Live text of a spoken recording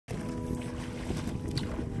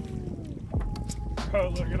Bro,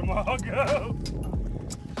 look at them all go.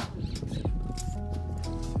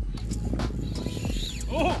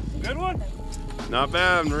 Oh, good one. Not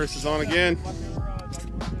bad. Marissa's on again.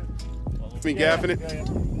 Me gaffing it.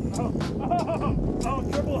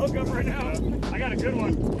 Oh, triple hook up right now. I got a good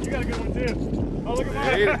one. You got a good one too. Oh, look at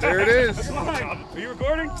mine. There it is. Look at mine. Are you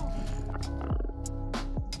recording?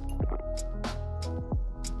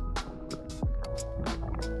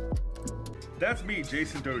 That's me,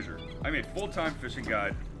 Jason Dozier. I'm a full-time fishing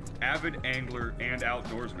guide, avid angler, and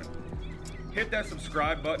outdoorsman. Hit that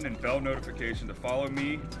subscribe button and bell notification to follow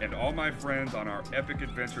me and all my friends on our epic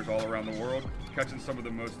adventures all around the world, catching some of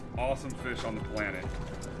the most awesome fish on the planet.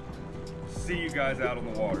 See you guys out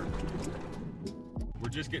on the water. We're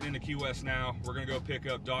just getting into Key West now. We're gonna go pick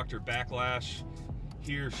up Dr. Backlash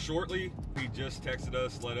here shortly. He just texted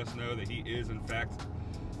us, let us know that he is in fact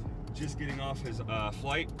just getting off his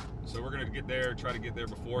flight. So we're gonna get there, try to get there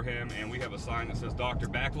before him, and we have a sign that says Dr.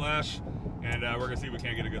 Backlash, and we're gonna see if we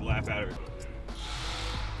can't get a good laugh out of it.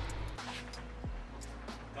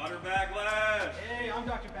 Dr. Backlash! Hey, I'm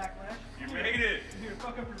Dr. Backlash. You made it! I'm here to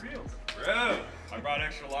fuck up your reels. Bro, I brought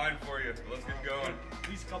extra line for you. Let's get going.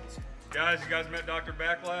 These couples. Guys, you guys met Dr.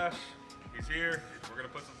 Backlash. He's here. We're gonna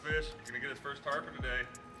put some fish. He's gonna get his first tarpon today.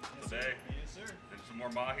 Yes, sir. And some more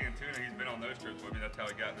mahi and tuna. He's been on those trips with me. That's how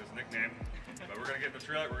he got this nickname. But we're gonna get in the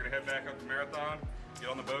truck. We're gonna head back up to Marathon, get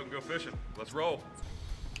on the boat and go fishing. Let's roll.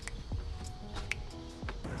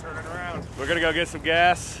 Turning around. We're gonna go get some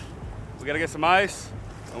gas. We gotta get some ice.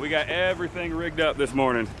 And we got everything rigged up this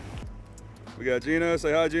morning. We got Gino.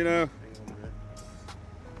 Say hi, Gino.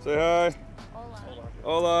 Say hi. Hola.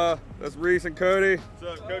 Hola. That's Reese and Cody.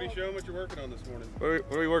 What's up, Cody? Show them what you're working on this morning.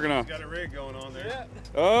 What are we working on? He's got a rig going on there. Yeah.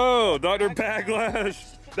 Oh, Dr.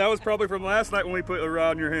 Backlash. That was probably from last night when we put a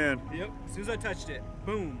rod in your hand. Yep. As soon as I touched it,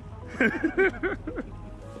 boom.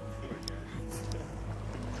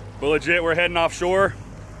 But legit, we're heading offshore.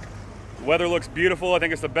 The weather looks beautiful. I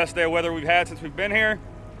think it's the best day of weather we've had since we've been here.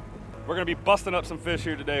 We're gonna be busting up some fish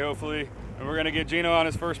here today, hopefully. And we're gonna get Gino on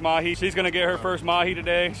his first mahi. She's gonna get her first mahi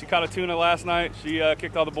today. She caught a tuna last night. She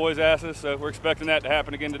kicked all the boys' asses, so we're expecting that to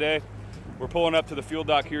happen again today. We're pulling up to the fuel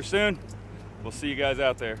dock here soon. We'll see you guys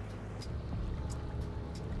out there.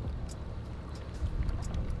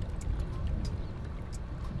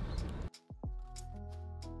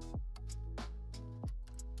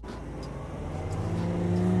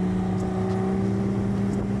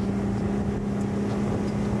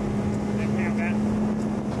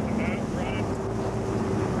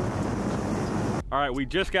 All right, we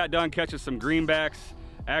just got done catching some greenbacks.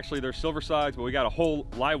 Actually, they're silver sides, but we got a whole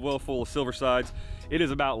live well full of silver sides. It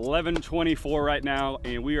is about 11:24 right now,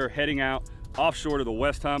 and we are heading out offshore to the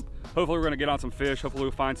west hump. Hopefully we're gonna get on some fish. Hopefully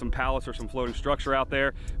we'll find some pallets or some floating structure out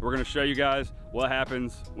there. We're gonna show you guys what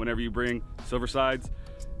happens whenever you bring silver sides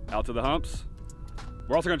out to the humps.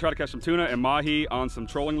 We're also gonna try to catch some tuna and mahi on some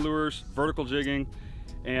trolling lures, vertical jigging,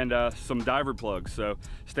 and some diver plugs. So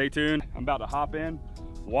stay tuned. I'm about to hop in,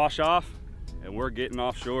 wash off, and we're getting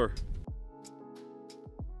offshore.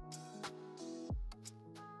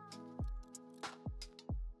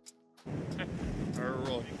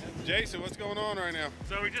 Jason, what's going on right now?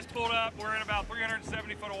 So we just pulled up. We're in about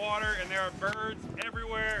 370 foot of water, and there are birds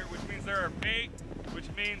everywhere, which means there are bait, which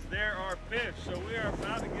means there are fish. So we are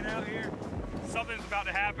about to get out here. Something's about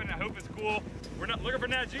to happen. I hope it's cool. We're not looking for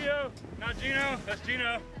Nat Geo, not Gino. That's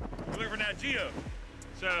Gino. We're looking for Nat Geo.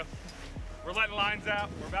 So we're letting lines out.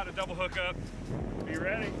 We're about to double hook up. Be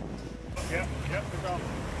ready. Oh, yep, good call.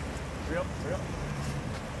 Reel.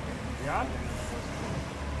 You on?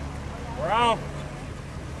 We're on.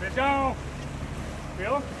 Fish on.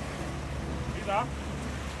 Feel him? He's on.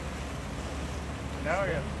 Now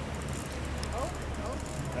yeah. Oh.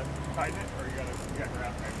 That's tighten it, or you got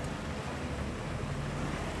grab it.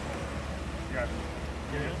 You got it.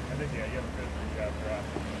 I think yeah, you have a good. You got a grab.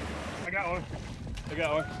 I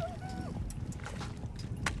got one.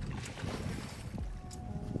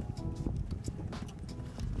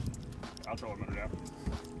 I'll throw him under that.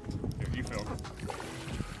 Here, you film.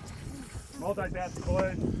 Multitasking,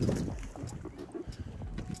 boys.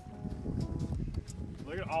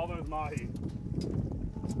 Look at all those mahi.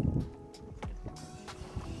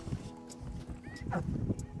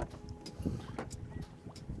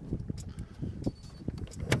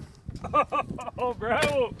 Oh,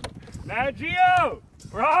 bro. Nat Geo.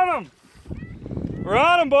 We're on them. We're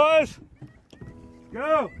on them, boys.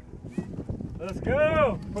 Go. Let's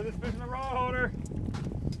go. Put this fish in the rod holder.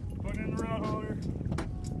 Put it in the rod holder.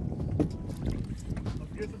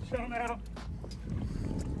 Let's get some chum out.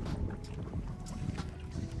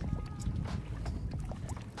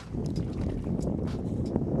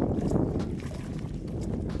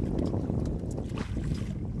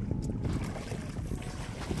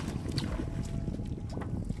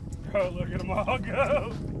 go. Look at them all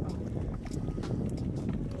go.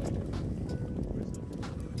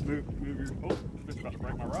 Move your. Oh, fish about to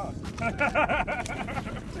break my rod.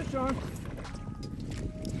 Fish on.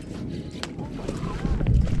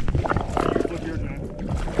 Flip yours, man.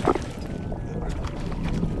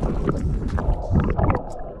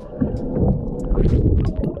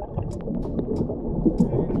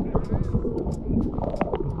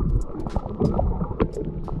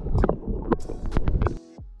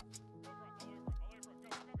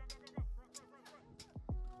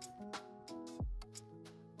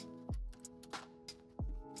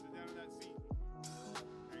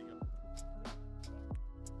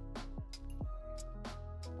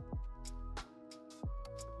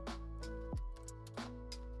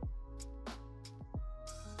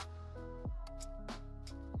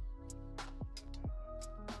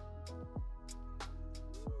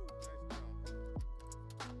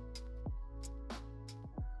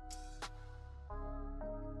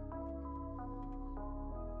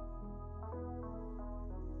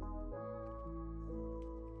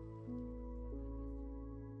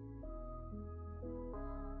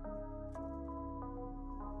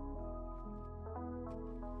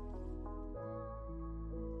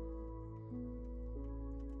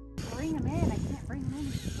 Bring them in. I can't bring them in.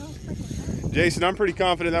 It's so freaking hard. Jason, I'm pretty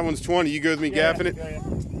confident that one's 20. You go with me gaffing it?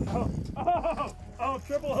 Oh,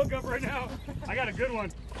 triple hookup right now. I got a good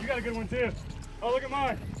one. You got a good one too. Oh, look at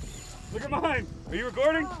mine. Look at mine. Are you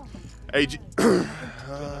recording? Hey,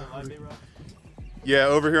 yeah,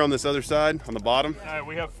 over here on this other side, on the bottom. All right,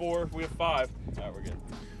 we have 4. We have 5. All right, we're good.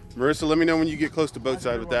 Marissa, let me know when you get close to boat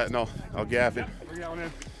side with that, and I'll gaff it. Bring that one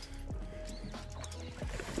in.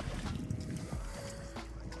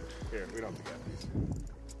 Here, we don't have to gaff these.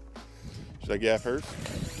 Should I gaff first?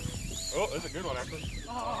 Oh, that's a good one, actually.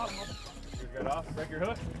 Oh, you get off, break your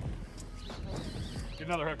hook. Get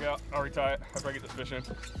another hook out. I'll retie it after I get this fish in.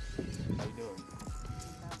 How you doing?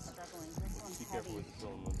 I'm struggling. This one's Be careful heavy. with the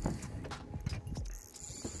cylinder.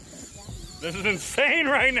 This is insane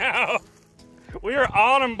right now. We are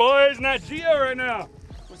on them, boys. Not Geo right now.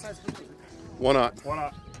 What size fish is it? 1-aught.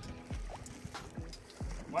 1-aught.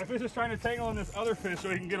 My fish is trying to tangle on this other fish so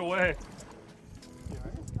he can get away. It's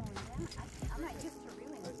going down. I'm not used to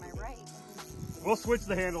reeling with my right. We'll switch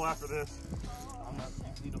the handle after this.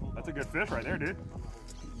 That's a good fish right there, dude.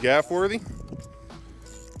 Gaff worthy?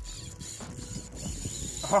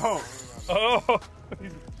 Oh. Oh.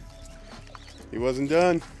 He wasn't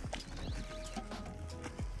done.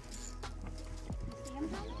 See him?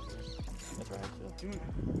 That's right. Let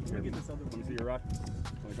me get this other Let one. me see your rod.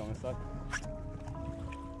 Let me go on this side.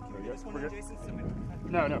 There we go. This one We're in good.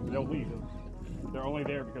 Jason's. No, they'll leave. They're only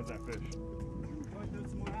there because of that fish.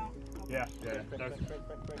 Yeah. That's-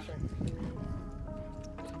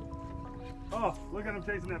 Oh, look at him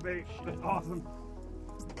chasing that bait. That's awesome.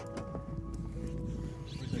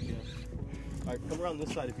 Alright, come around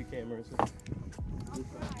this side if you can, Marissa.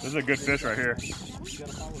 This is a good fish right here.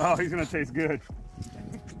 Oh, he's gonna taste good.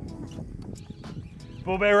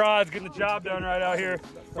 Full bay rods getting the job done right out here.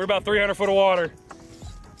 We're about 300 foot of water.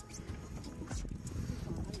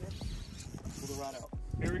 Pull the rod out.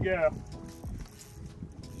 Here we go.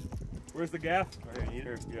 Where's the gaff? Right here,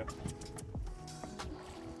 Here, yeah.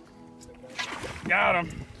 Got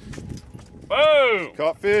him. Boom!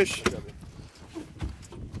 Caught fish.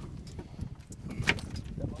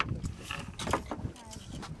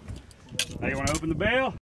 Now you want to open the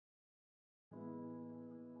bail?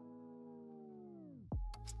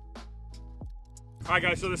 All right,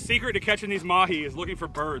 guys, so the secret to catching these mahi is looking for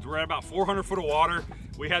birds. We're at about 400 foot of water.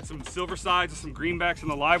 We had some silver sides and some greenbacks in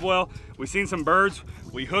the live well. We seen some birds.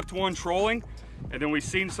 We hooked one trolling, and then we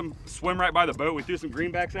seen some swim right by the boat. We threw some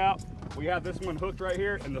greenbacks out. We have this one hooked right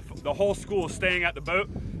here, and the whole school is staying at the boat.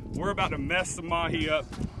 We're about to mess some mahi up.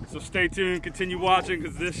 So stay tuned, continue watching,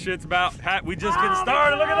 because this shit's about, we just getting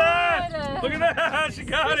started. Look at that! Look at that, she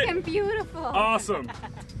got it. Freaking beautiful. Awesome.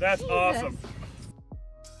 That's Jesus. awesome.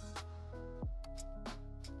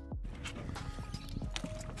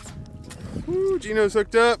 Woo, Gino's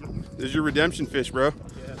hooked up. This is your redemption fish, bro. No.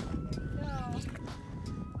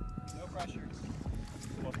 No pressure.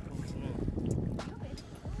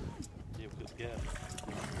 Yeah, with the gas.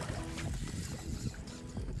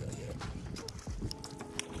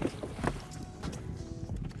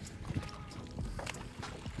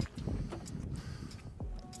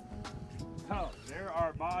 Oh, there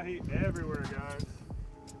are mahi everywhere, guys.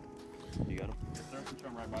 You got him? Yes, sir. Put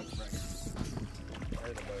them right by the spring.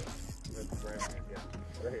 Right the boat. Right the spring. Yeah,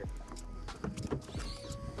 right here.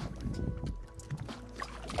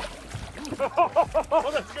 Oh,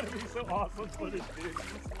 that's gonna be so awesome footage, dude.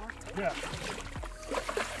 Yeah.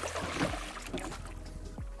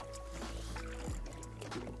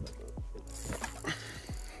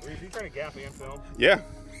 you trying to gap and film? Yeah.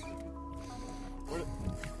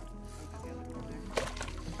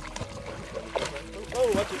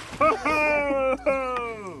 Oh, watch it.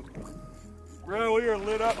 Oh! Bro, we are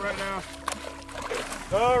lit up right now.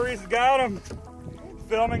 Oh, Reese got him.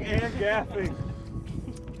 Filming and gaffing.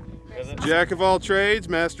 Jack of all trades,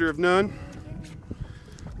 master of none.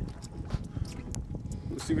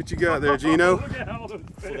 Let's see what you got there, Gino. Look at all those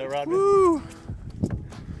Pull fish. that rod in. Woo!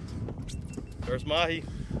 There's Mahi.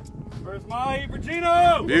 First Mahi for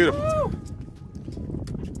Gino. Beautiful. Woo!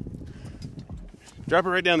 Drop it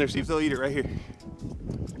right down there, see if they'll eat it right here.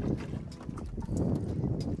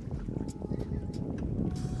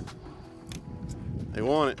 They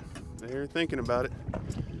want it. They're thinking about it.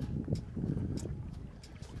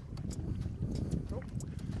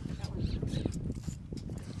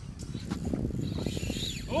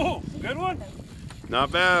 Oh, good one. Not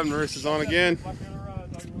bad. Marissa's on again. Watch the other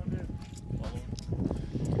rods, all you want to do. Oh, he's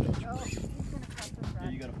gonna cross this Yeah,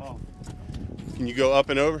 rod. you gotta follow. Can you go up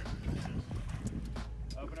and over?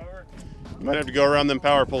 Up and over. You might have to go around them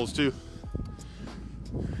power poles too.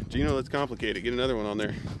 Gino, let's complicate it. Get another one on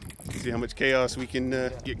there. See how much chaos we can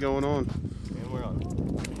get going on. And we're on.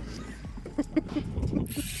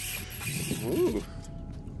 Ooh.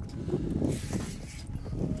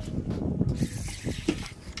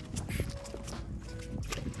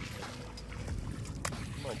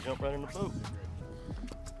 Come on, jump right in the boat.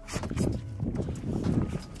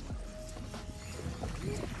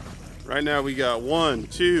 Right now we got 1,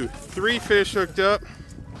 2, 3 fish hooked up.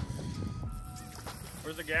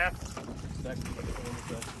 Where's the gaff? Back to the one on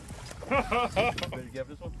the side. Ready to get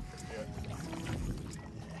this one?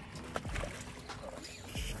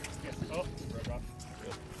 Oh, broke off.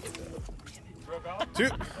 Broke off? Two.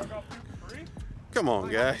 Broke off 2 for 3? Come on,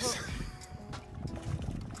 guys.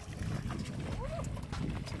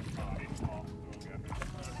 Oh, he's small. Okay.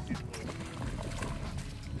 He's blue.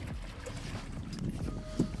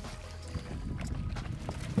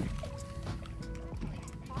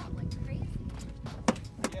 Fought like crazy.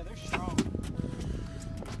 Yeah, they're strong.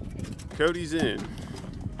 Cody's in. You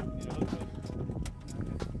know,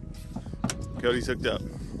 look, Cody's hooked up. I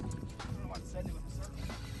don't know what said it with the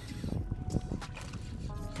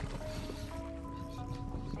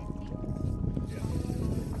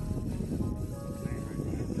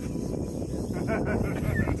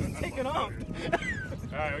circle. Taking off.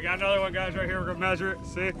 Alright, we got another one, guys, right here. We're gonna measure it.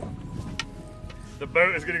 See? The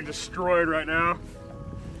boat is getting destroyed right now.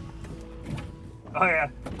 Oh yeah.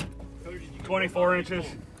 24 inches.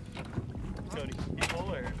 Cody, you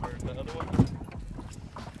pull or the other one?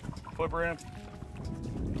 Flipper in.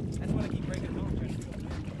 That's why I keep breaking home. Trying to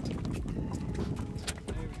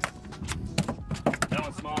There we go. That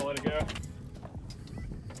one's small, let it go.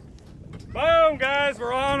 Boom, guys,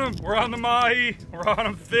 we're on them. We're on the Mahi. We're on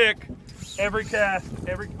them thick. Every cast,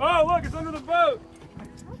 oh, look, it's under the boat.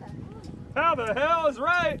 How the hell is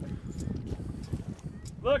right?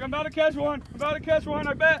 Look, I'm about to catch one. I'm about to catch one,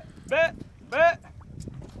 I bet.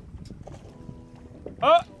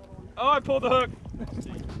 Oh, I pulled the hook.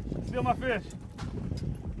 Steal my fish.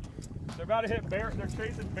 They're about to hit bear, they're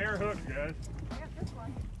chasing bear hooks, guys. I got this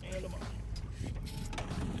one. And them.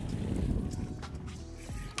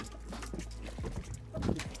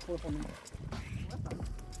 Flip them.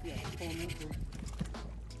 Yeah, pull them into it.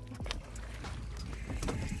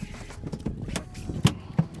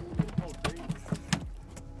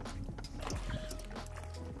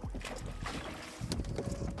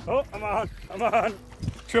 Oh, I'm on.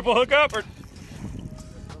 Triple hook up or?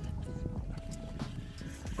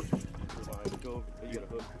 Go. You got a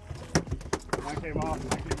hook. Mine came off.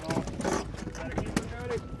 Gotta keep it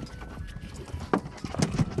ready.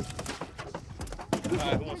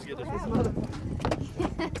 Alright, who wants to get this one?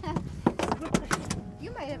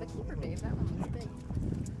 You might have a keeper, babe. That one was big.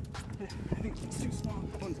 I think it's too small.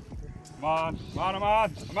 One's a keeper. I'm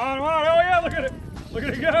on. Oh yeah, look at it. Look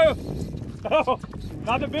at it go. Oh,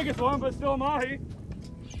 not the biggest one, but still a Mahi.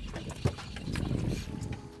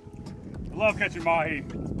 I love catching Mahi.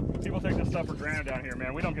 People take this stuff for granted down here,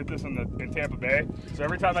 man. We don't get this in Tampa Bay. So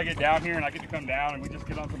every time I get down here and I get to come down and we just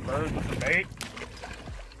get on some birds with some bait.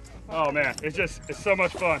 Oh man, it's so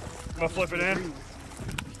much fun. I'm gonna flip it in.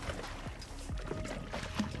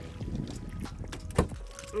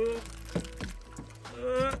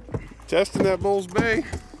 Testing that Bulls Bay.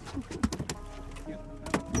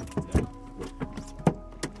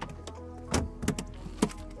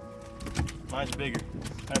 Mine's bigger.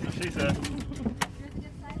 That's what she said. Here's a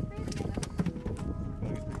good size babe.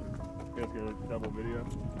 You guys get a double video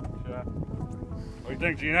shot. What do you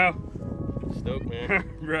think, Gino? Stoked, man.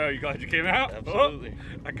 Bro, you glad you came out? Absolutely.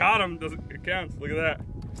 Oh, I caught him. It counts. Look at that.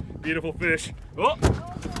 Beautiful fish. Oh!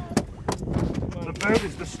 The boat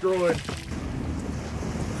is destroyed.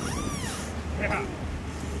 Yeah.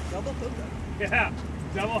 Double hook. Yeah.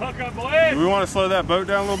 Double hookup, boys. Do we want to slow that boat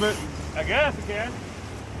down a little bit? I guess we can.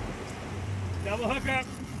 Double hookup.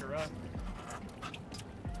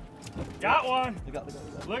 Got one. Look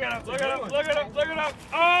at him, look at him, look at him, look at him.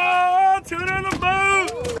 Oh, tuna in the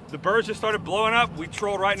boat. The birds just started blowing up. We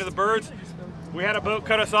trolled right into the birds. We had a boat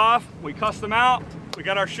cut us off. We cussed them out. We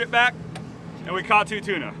got our ship back and we caught 2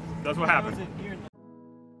 tuna. That's what happened.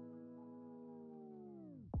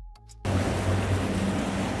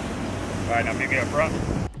 All right, now meet me up front.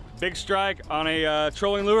 Big strike on a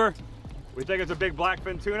trolling lure. We think it's a big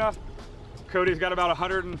blackfin tuna. Cody's got about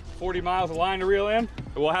 140 miles of line to reel in.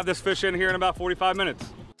 We'll have this fish in here in about 45 minutes.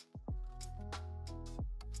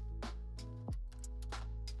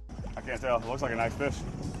 I can't tell. It looks like a nice fish.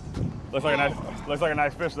 Looks like a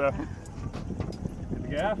nice fish though. Hit the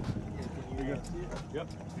gaff. There you go. Yep.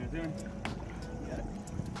 See it doing?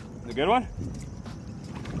 Is it a good one?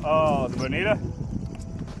 Oh, it's a bonita.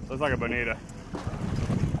 Looks like a bonita.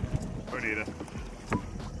 Bonita.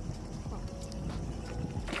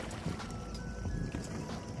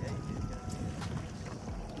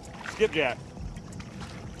 Skipjack.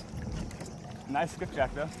 Nice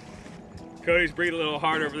skipjack though. Cody's breathing a little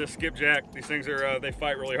hard over this skipjack. These things are, they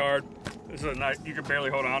fight really hard. This is a nice, you can barely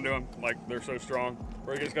hold on to them. Like they're so strong.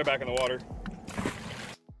 We're gonna just go back in the water.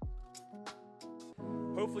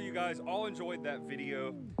 Hopefully you guys all enjoyed that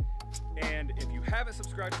video. And if you haven't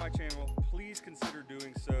subscribed to my channel, please consider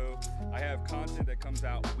doing so. I have content that comes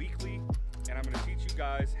out weekly, and I'm gonna teach you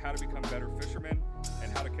guys how to become better fishermen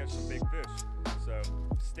and how to catch some big fish. So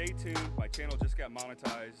stay tuned. My channel just got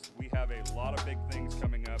monetized. We have a lot of big things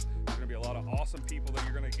coming up. There's gonna be a lot of awesome people that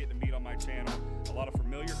you're gonna get to meet on my channel, a lot of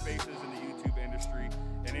familiar faces in the YouTube industry,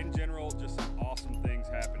 and in general, just some awesome things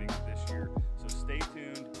happening this year. So stay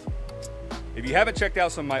tuned. If you haven't checked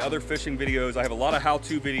out some of my other fishing videos, I have a lot of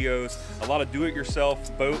how-to videos, a lot of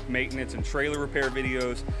do-it-yourself boat maintenance and trailer repair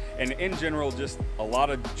videos, and in general, just a lot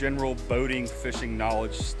of general boating, fishing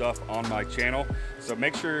knowledge stuff on my channel. So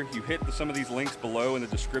make sure you hit some of these links below in the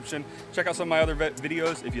description. Check out some of my other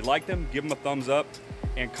videos. If you like them, give them a thumbs up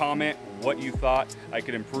and comment what you thought I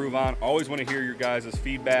could improve on. I always want to hear your guys'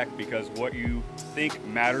 feedback because what you think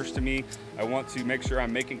matters to me. I want to make sure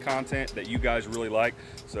I'm making content that you guys really like.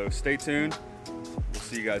 So stay tuned. We'll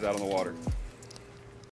see you guys out on the water.